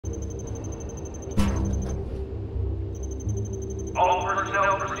All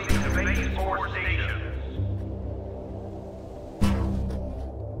personnel proceed to base 4 stations.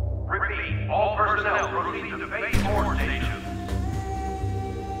 Repeat, all personnel proceed to base 4 stations.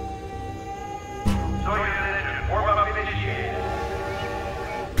 Soyuz engine, warm-up initiated.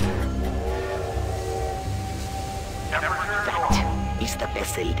 That is the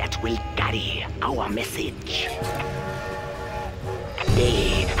vessel that will carry our message.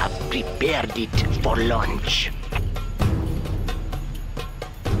 They have prepared it for launch.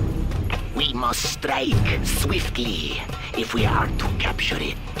 We must strike swiftly if we are to capture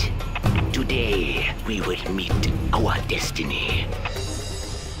it. Today, we will meet our destiny.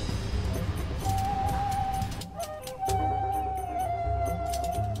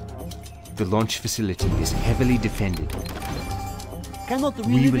 The launch facility is heavily defended. Cannot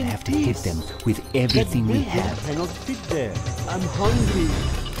We will in have to hit peace. them with everything we have. Cannot fit there. I'm hungry.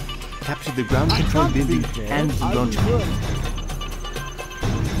 Capture the ground control can't building fit there. and the I launch will pad.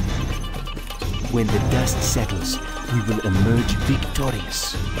 When the dust settles, we will emerge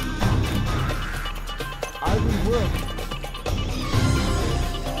victorious. I will work.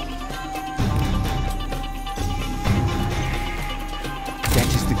 That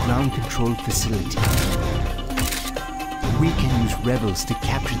is the ground control facility. We can use rebels to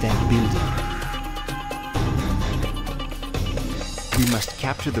capture that building. We must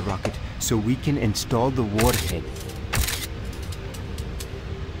capture the rocket so we can install the warhead.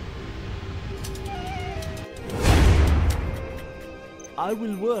 I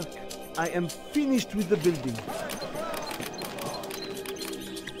will work. I am finished with the building.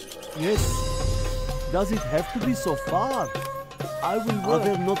 Yes. Does it have to be so far? I will work. Are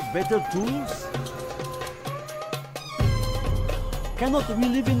there not better tools? Cannot we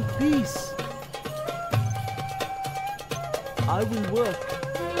live in peace? I will work.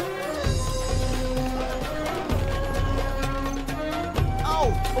 Ow!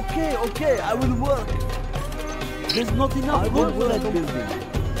 Okay, I will work. There's not enough room for that building.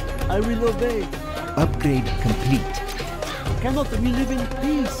 I will obey. Upgrade complete. Cannot we live in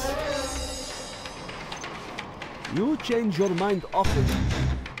peace? You change your mind often.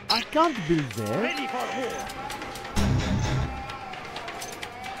 I can't build there. Ready for war.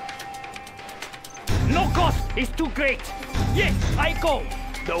 No cost is too great. Yes, I go.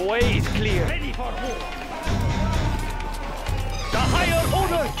 The way is clear. Ready for war. The higher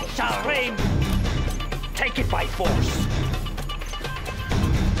order shall reign. Take it by force.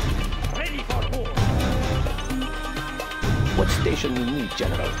 Ready for war. What station you need,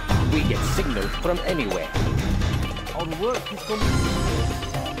 General? We get signal from anywhere. Our work is complete.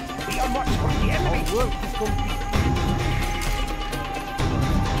 Be on watch for the enemy. Our work is complete.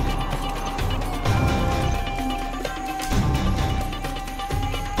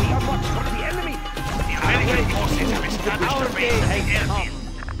 Be on watch for the enemy. The American forces have established Our a day base has in come.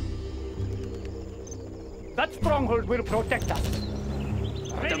 That stronghold will protect us.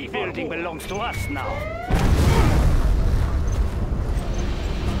 Ready The for building war. belongs to us now.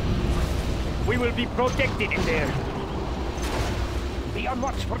 We will be protected in there. Be on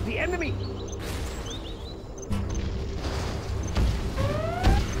watch for the enemy.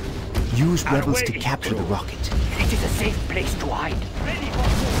 Use Our rebels way to is capture the through. rocket. It is a safe place to hide. Ready for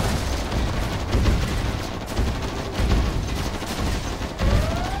war.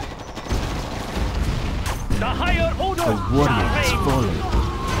 The higher order The warrior shall has reign.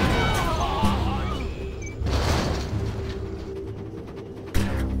 fallen.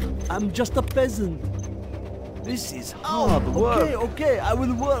 I'm just a peasant. This is hard work. Okay, I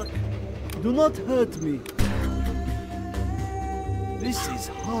will work. Do not hurt me. This is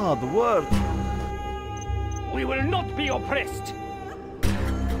hard work. We will not be oppressed.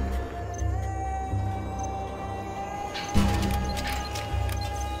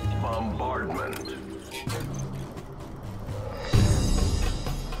 Bombardment.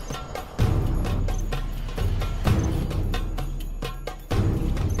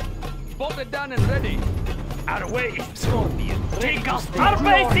 Bolted down and ready. Our way is Scorpion. Take us. Our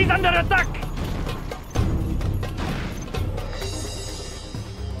base is under attack.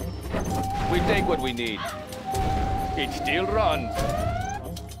 We take what we need. It still runs.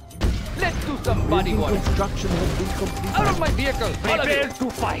 Let's do some body Building work. construction has been completed. Out of my vehicle! All of Prepare you. to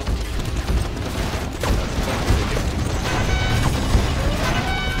fight.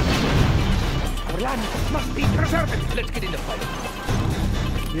 Our land must be preserved. Let's get in the fight.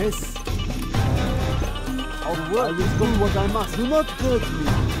 Yes. Our work. I will do what I must. Do not hurt me.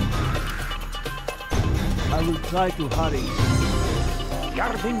 I will try to hurry.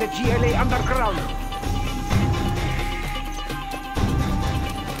 Guarding the GLA underground.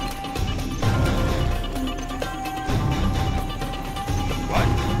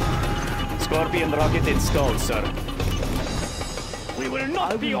 Scorpion rocket installed, sir. We will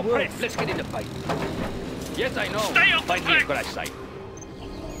not be oppressed. Let's get in the fight. Yes, I know. Stay off the Find me a flank. crash site.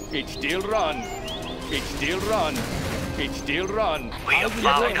 It still run. It still run. It still run. We have Yes,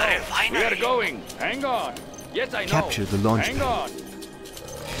 found I a know. refinery. We are going. Hang on. Yes, I know. Capture the launch Hang pad. on.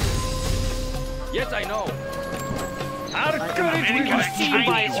 Yes, I know. Our courage will American be and seen by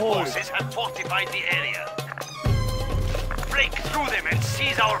Chinese all. forces have fortified the area. Break through them and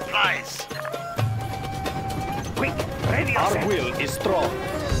seize our prize. Quick, ready Our yourself. will is strong.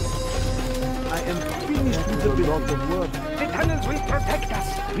 I am finished with the building. The tunnels will protect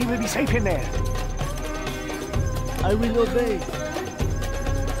us. We will be safe in there. I will obey.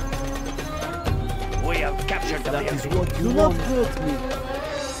 We have captured the That is building. what you want. Do not hurt me.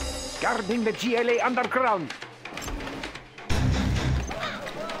 Guarding the GLA underground.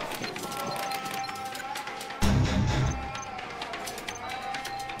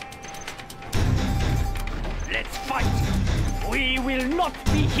 Let's fight. We will not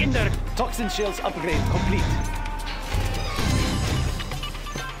be hindered. Toxin shells upgrade complete.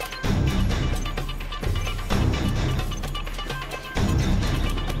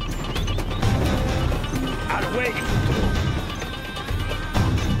 Our way.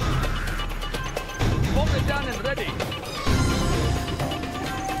 Bomb it down and ready.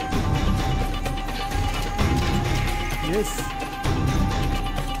 Yes.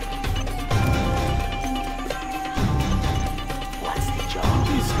 What's the job?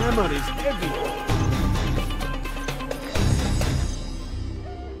 This hammer is heavy.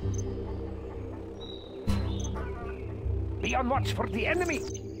 Be on watch for the enemy.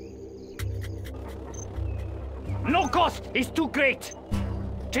 No cost is too great.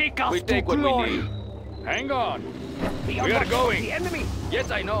 Take us We to take what we glory. need. Hang on. Be on We are watch going. for the enemy.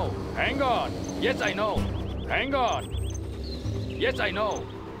 Yes, I know. Hang on. Yes, I know. Hang on. Yes, I know.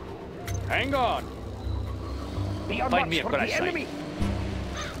 Hang on. Be on Find watch me a for crash the site. enemy.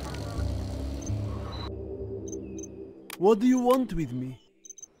 What do you want with me?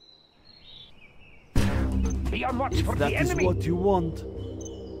 Be on watch for That the is enemy. what you want.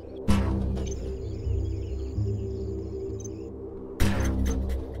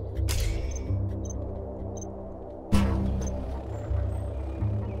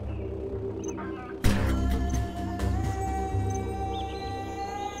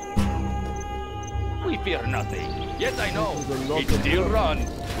 We fear nothing. Yes, I know. There's a lot It of still work. run.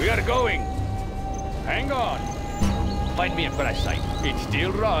 We are going. Hang on. Find me a crash site. It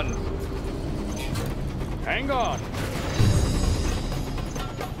still run. Hang on.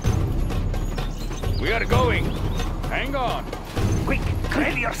 We are going. Hang on. Quick,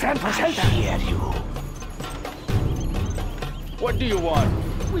 ready yourself for I shelter. hear you. What do you want?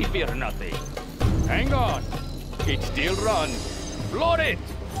 We fear nothing. Hang on. It still run. Floor it.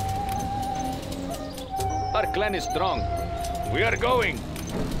 Our clan is strong. We are going.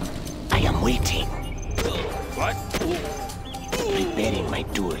 I am waiting. What? Preparing my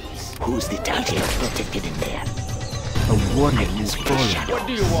tools. Who's the target protected in there? A warrior I is move in the fallen. shadows. What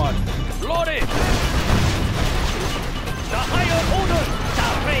do you want? Floor it. The higher order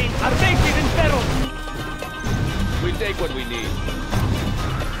shall reign. Our base is in peril. We take what we need.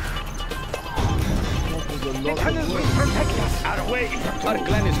 That is a The lot of tunnels work. will protect us. Our way is Our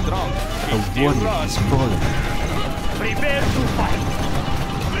clan is strong. A It still warrior runs. is fallen. Prepare to fight.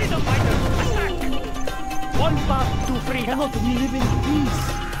 Freedom fighters, attack. One path to freedom. Cannot we live in peace?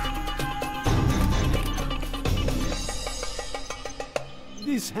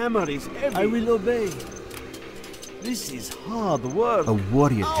 This hammer is heavy. I will obey. This is hard work. A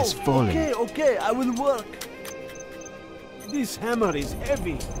warrior has fallen. Okay, I will work. This hammer is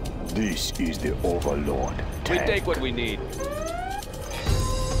heavy. This is the Overlord. We Tank. take what we need.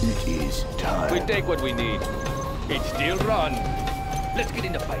 It is time. We take what we need. It still run. Let's get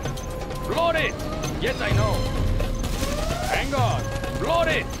in the fight. Floor it. Yes, I know. Hang on. Floor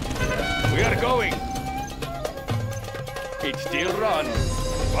it. We are going. It still run.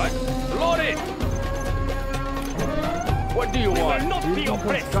 What? Floor it. What do you We will want? not be Building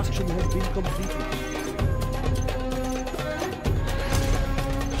oppressed. construction has been completed.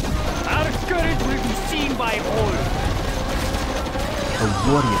 Our courage will be seen by all. A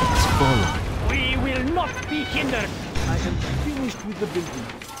warrior has fallen. We will not be hindered. I am finished with the building.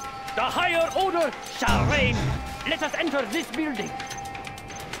 The higher order shall reign. Let us enter this building.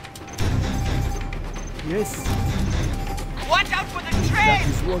 Yes, Watch out for the that train!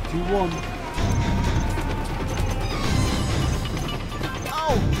 is what you want.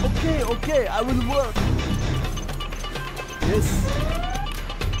 Oh, okay, I will work. Yes.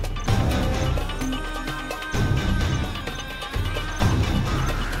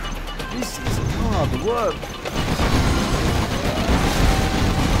 This is will work.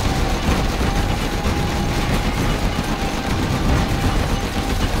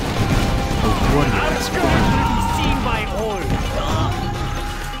 Our skirt will be seen by all.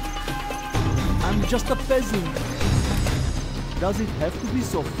 I'm just a peasant. Does it have to be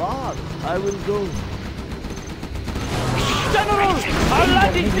so far? I will go. General! Our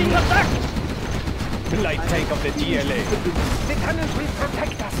landing's being attacked! Light tank of the GLA. The tunnels will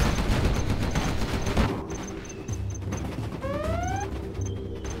protect us.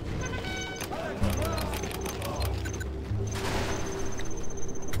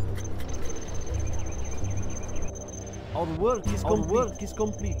 Our work is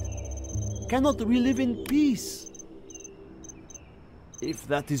complete. Cannot we live in peace? If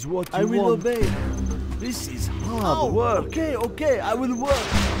that is what you want, I will obey. This is hard work. Okay, I will work.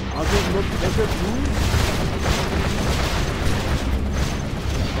 Are there not better tools?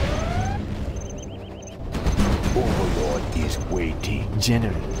 Overlord is waiting.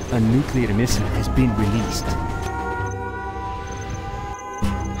 General, a nuclear missile has been released.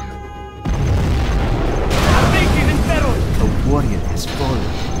 Our base is in peril! A warrior has fallen.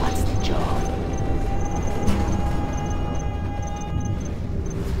 What's the job?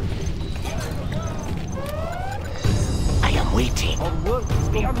 I am waiting. Our work is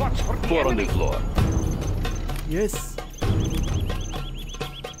Be on complete. watch for the Four on the enemy. floor. Yes.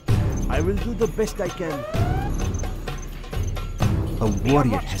 I will do the best I can. A Be on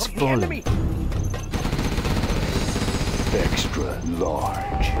warrior watch has for the fallen. enemy. Extra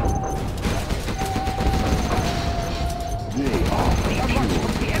large. They are Be on watch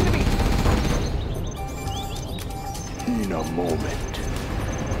for the enemy. in a moment.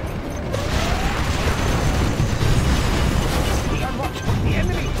 Be on watch for the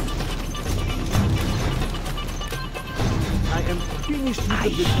enemy. I am finished with I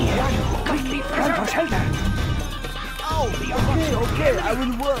the hear you. Quickly, run for shelter. Okay, I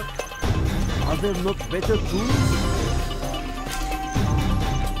will work. Are there not better tools?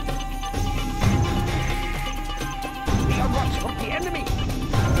 Be on watch for the enemy.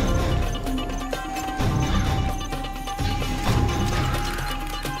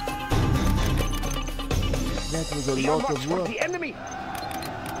 That was a Be on lot watch of for work. the enemy.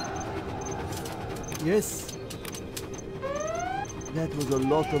 Yes. That was a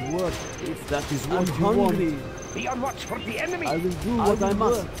lot of work. If that is what you want, Be on watch for the enemy. I will do what I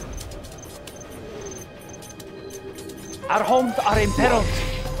must. Our homes are in peril.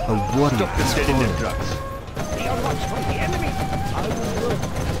 A warrior Stop them has dead in their fallen. tracks. Be on watch for the enemy. I will work.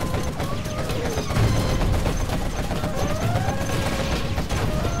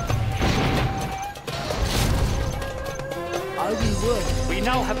 I will work. We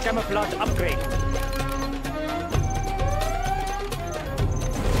now have camouflage upgrade.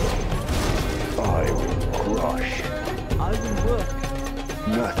 I will crush. I will work.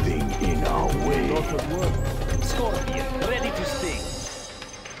 Nothing in our way. Lot of work. Scorpion, ready to sting.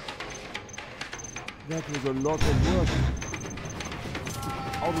 That was a lot of work.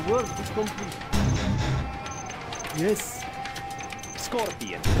 Our work is complete. Yes.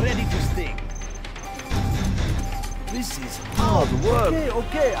 Scorpion, ready to sting. This is hard work.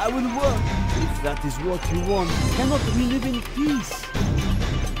 Okay, I will work. If that is what you want, cannot we live in peace?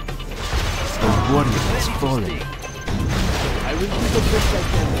 A warrior has Ready to fallen. sting. I will do the best I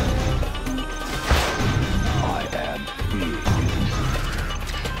can. I am big.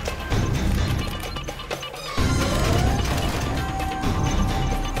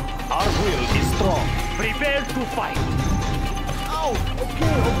 Our will is strong. Prepare to fight.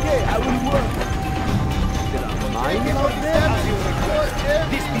 Okay, I will work. There are mines out there.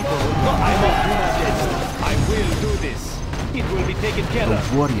 These people will not. I must do my best. I will do this. It will be taken care A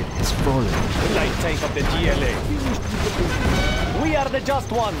of. warrior has fallen. Light tank of the GLA. We are the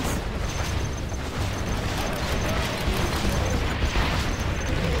just ones.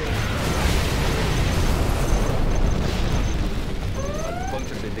 I'll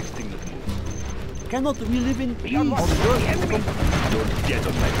puncture the next thing that moves. Cannot we live in peace? Be on watch for the enemy. Don't get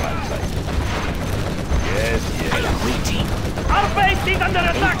on my bad side. Yes, I yes. am waiting. Our base is under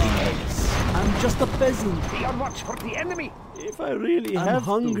attack. I'm just a peasant. Be on watch for the enemy. If I really I'm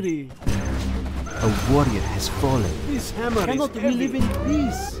hungry. A warrior has fallen. This hammer cannot we live in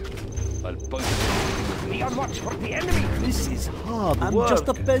peace? I'll puncture the next thing that moves. Be on watch for the enemy. This is hard I'm work. Just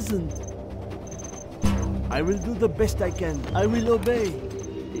a peasant. I will do the best I can. I will obey.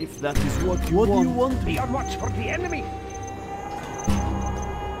 If that is what you want. What do you want? Be on watch for the enemy.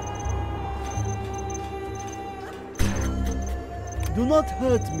 Do not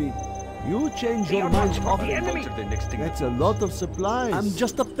hurt me. You change Be your on mind watch for often. the enemy. Puncture the next thing That's that a lot of supplies. I'm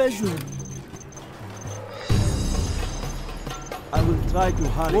just a peasant. I will try to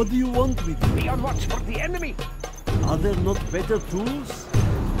hurry. What do you want with me? Be on watch for the enemy. Are there not better tools?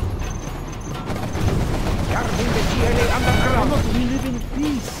 Guarding the GLA Cannot underground. we live in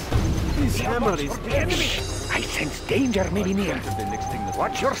peace? This Be on hammer watch is for the enemy. I sense danger maybe near.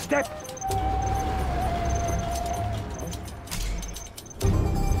 Watch your step.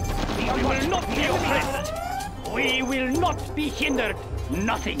 We will not be oppressed. We will not be hindered.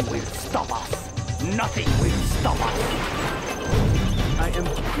 Nothing will stop us. Nothing will stop us. I am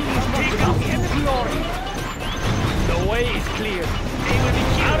Take up in glory. The way is clear. They will be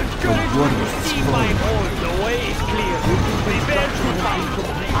killed. Our courage will receive my hold. The way is clear. Prepare to fight.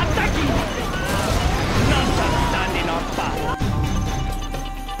 Attacking. None shall stand in our path.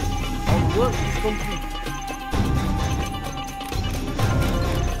 Our work is complete.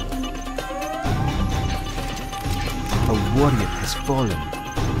 A warrior has fallen.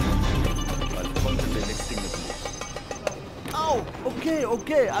 Oh,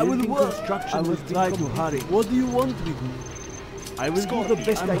 okay, I will work. I will try to hurry. What do you want with me? I will do the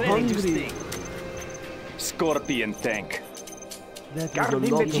best I can. Scorpion tank. That is a Guarding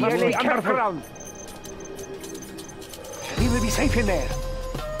the lot of GLA work. underground. We will be safe in there.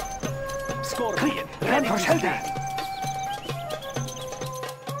 Scorpion. Run for shelter.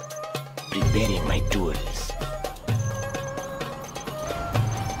 Preparing my tools.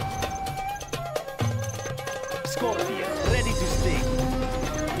 Scorpion, ready to sting.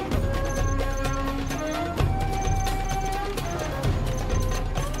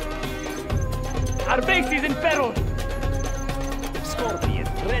 Our base is in peril. Scorpion,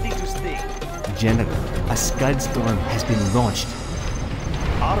 ready to sting. General, a Scud-storm has been launched.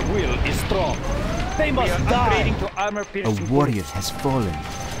 Our will is strong. They must die. Upgrading to armor A piercing. warrior has fallen.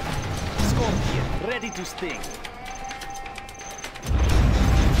 Scorpion, ready to sting.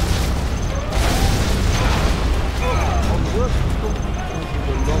 Our work is complete. That is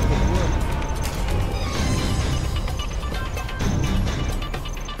a lot of work.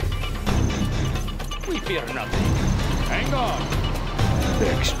 We fear nothing. Hang on.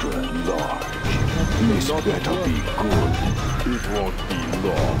 Extra large. This better be good. It won't be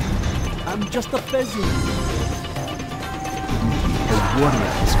long. I'm just a peasant. A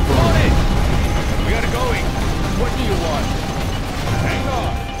warrior has On fallen. it! We are going. What do you want? Hang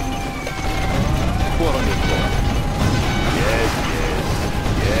on. 400 more. Yes.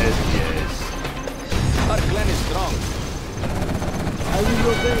 Our clan is strong. I will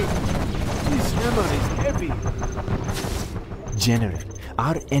obey. This hammer is heavy. General,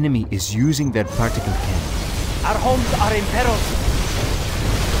 our enemy is using their particle cannon. Our homes are in peril.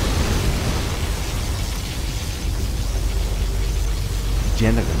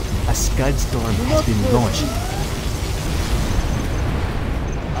 General, a Scud-storm Do has not been force launched. me.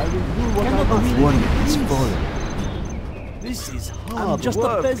 I will do what I A must. warrior has fallen. This is hard. I'm just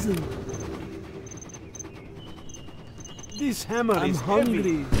a peasant. This hammer is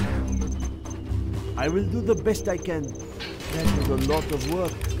hungry. I will do the best I can. That is a lot of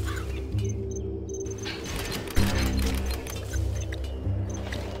work.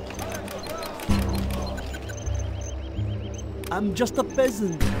 I'm just a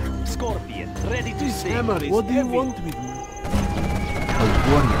peasant. Scorpion, ready to This sting. hammer is What do you want with me? A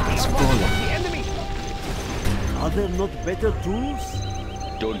warrior has fallen. The enemy. Are there not better tools?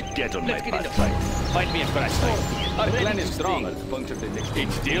 Don't get on Let's my get in the bad fight. side. Fight me in crash side. Our Ready clan to is strong. sting.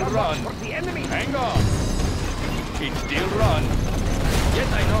 It still run. For the enemy. Hang on. It still run. Yes,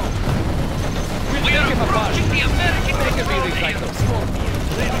 I know. We'll take him apart. the American They can be recycled. Scorpion,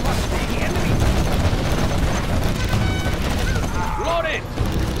 ready to sting. The enemy. Load it!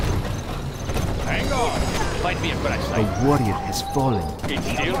 Hang on. Fight me in crash A side. warrior has fallen. It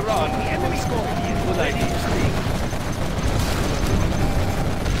still run. Scorpion, Good ready idea. to sting.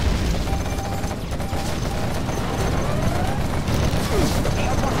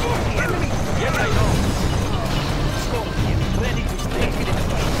 Yes, I know. Scorpion, ready to sting.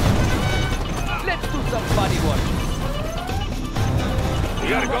 Let's do some body work.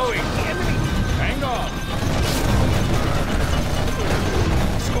 We are going. Hang on.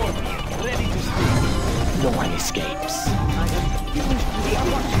 Scorpion, ready to sting. No one escapes.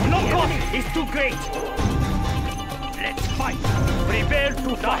 No cost is too great. Let's fight. Prepare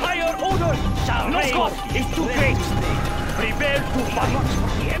to fight. The higher order shall no cost is too great. Prepare to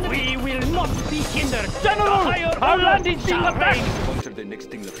fight. We will not be hindered. General, our land is being attacked.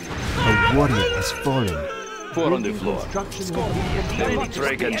 A warrior has fallen. 4 on the floor. Construction has been completed. Then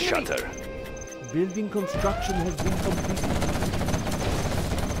break and shatter. Building construction has been completed.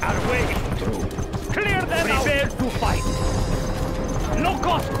 Our way through. Clear them out. Prepare to fight. No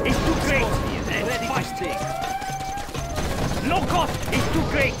cost is too great. Let's fight. No cost is too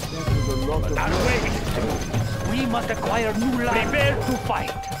great. That was a lot of Our work. way is through. We must acquire new land. Prepare to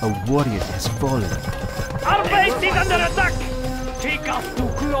fight. A warrior has fallen. Our base is under attack. Take us to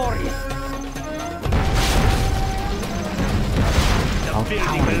glory. Our Building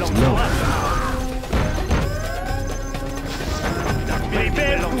power is belongs to low. us. The building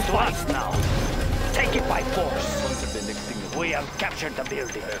belongs to us now. Take it by force. We have captured the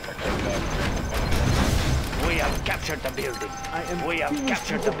building. We have captured the building. We have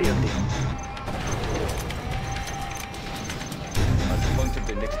captured the building.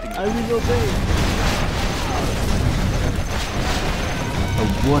 I will obey. A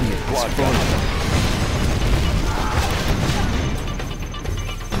warrior has fallen.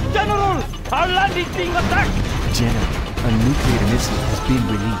 General! Our land is being attacked! General, a nuclear missile has been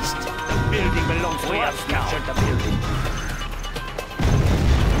released. The building belongs to us. We have captured the building.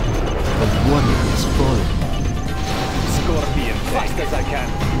 A warrior has fallen. Scorpion, fast as I can.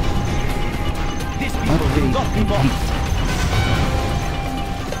 These people will Upgrade not be mocked. complete.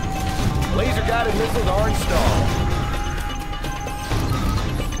 Laser-guided missiles are installed.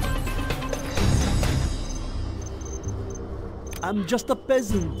 I'm just a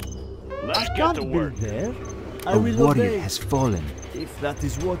peasant. Let's I get can't to build work. there. I A will warrior obey. has fallen. If that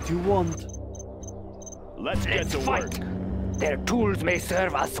is what you want. Let's get Let's to fight. work. Their tools may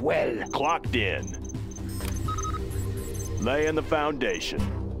serve us well. Clocked in. Laying the foundation.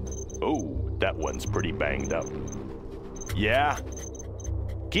 Oh, that one's pretty banged up. Yeah.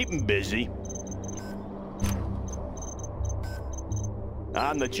 Keep 'em busy.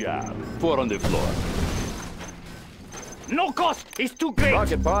 On the job. 4 on the floor. No cost is too great.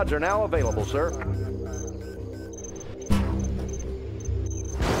 Rocket pods are now available, sir.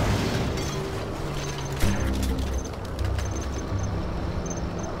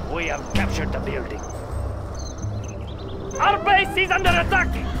 We have captured the building. Our base is under attack!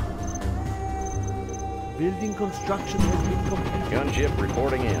 Building construction has been completed. Gunship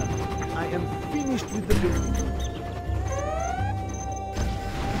reporting in. I am finished with the building.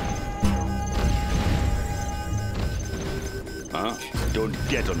 Huh? Don't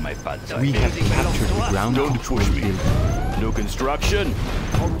get on my pads. We have building belongs captured to the us. ground Don't control push me. building. New construction.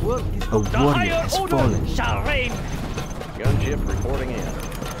 Our work is A The warrior higher has order fallen. shall reign. Gunship reporting in.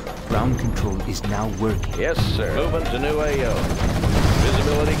 Ground control is now working. Yes, sir. Moving to new AO.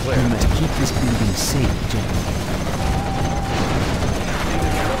 Visibility We clear. must keep this building safe, General.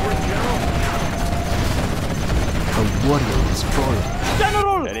 A warrior has fallen.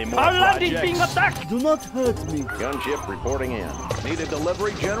 General! Any more Our land is projects? being attacked! Do not hurt me. Gunship reporting in. Need a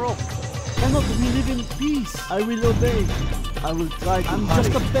delivery, General? Cannot we live in peace? I will obey. I will try to I'm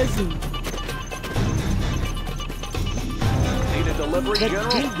just a peasant. Need a delivery, That General?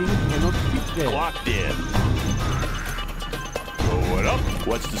 building cannot fit there. Clocked in. Going up.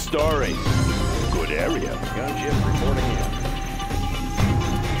 What's the story? Good area. Gunship reporting in.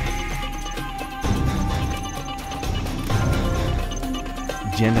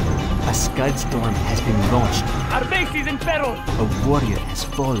 General, a scud storm has been launched. Our base is in peril! A warrior has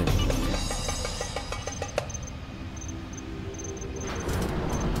fallen.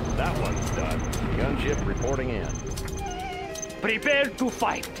 That one's done. Gunship reporting in. Prepare to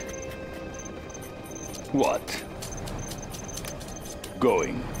fight! What?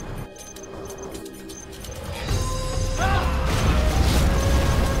 Going.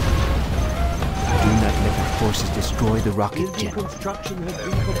 Do not let our forces destroy the rocket, Building General. construction has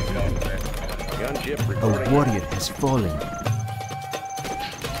been completed. Gunship A reporting in. warrior has fallen.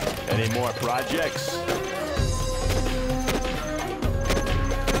 Any more projects?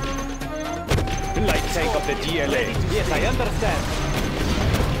 Light tank of the GLA. Yes, I understand.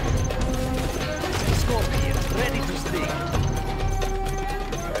 Scorpion, ready to sting.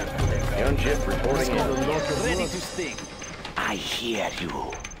 Gunship reporting in. Ready to sting. I hear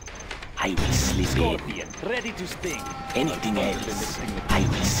you. I will slip in. Scorpion, ready to sting. Anything else, I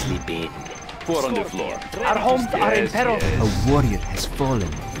will slip in. 4 on the floor. Our homes are in peril. A warrior has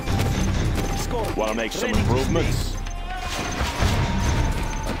fallen. Scorpion, Want to make some ready to improvements?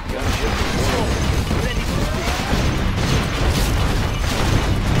 Gunship reporting in. sting. Ready to sting.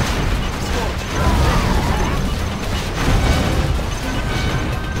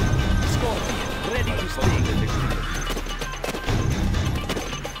 Scorpion, ready to sting.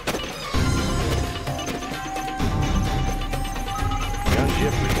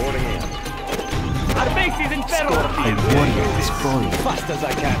 Gunship reporting in. Our base is in peril. A warrior has fallen. Fast as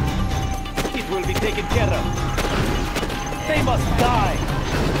I can. It will be taken care of. They must die.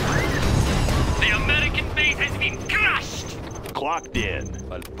 The American base has been crushed. Clock locked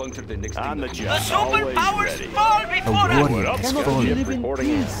in. I'll puncture the next On the thing. The job, always superpowers ready. fall A before us! warrior What has up, Cannot fallen. live in Reporting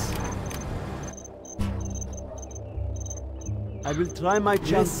in. peace. I will try my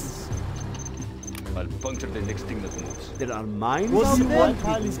chances. I'll puncture the next thing that moves. There are mines out there. One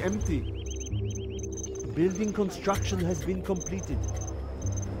pile is empty. Building construction has been completed.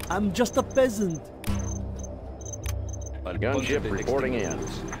 I'm just a peasant. I'll puncture Gunship the next reporting thing that in.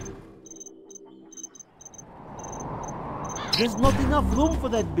 moves. There's not enough room for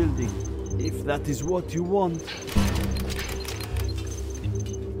that building. If that is what you want.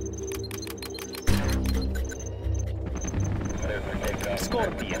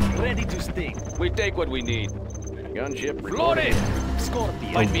 Scorpion, ready to sting. We take what we need. Gunship Loaded! reporting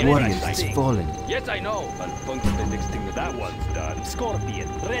Scorpion, A Might be warrior ready to has sting. fallen. Yes, I know. I'll puncture the next thing in. that That one's done. Scorpion,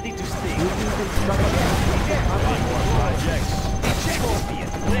 ready to sting. Building construction. Scorpion,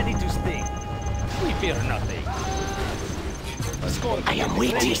 ready to sting. We fear nothing. Scorpion, I am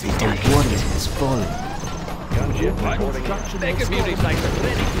waiting. A warrior has fallen. Gunship reporting in. Construction They has can be recycled.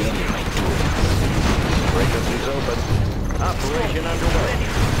 ready to sting. Frequency's open. Operation underway. Ready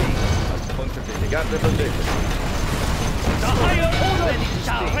to sting. I'll puncture the You got the position. The higher order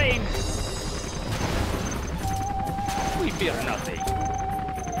shall reign. We fear nothing.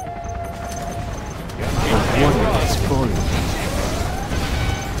 A warrior has fallen.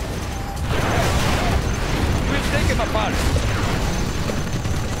 We'll take him apart.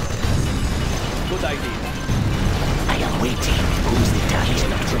 Good idea. I am waiting. Who's the target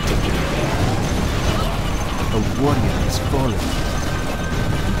not protecting me? A warrior has fallen.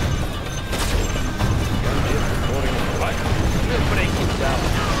 What? We'll break him down.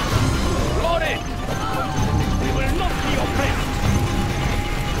 Load it! We will not be oppressed.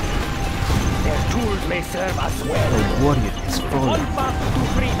 Their tools may serve us well. A warrior has One fallen. path to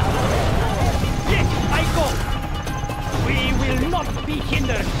freedom. Yes, I go. We will not be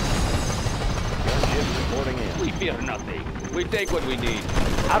hindered. Gunship reporting in. We fear nothing. We take what we need.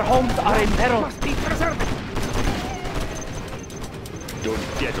 Our homes are in peril. Must be preserved. Don't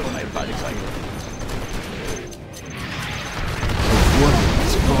get on my body cycle. A warrior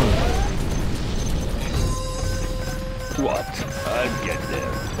has fallen. What? I'll get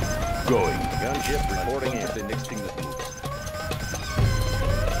there. Going. Gunship reporting in. Puncture the next thing that moves.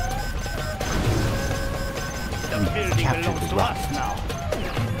 The We building captured belongs the to rocket. us now.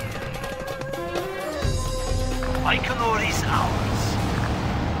 Iconor is ours.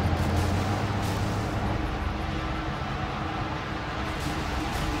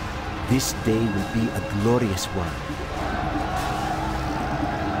 This day will be a glorious one.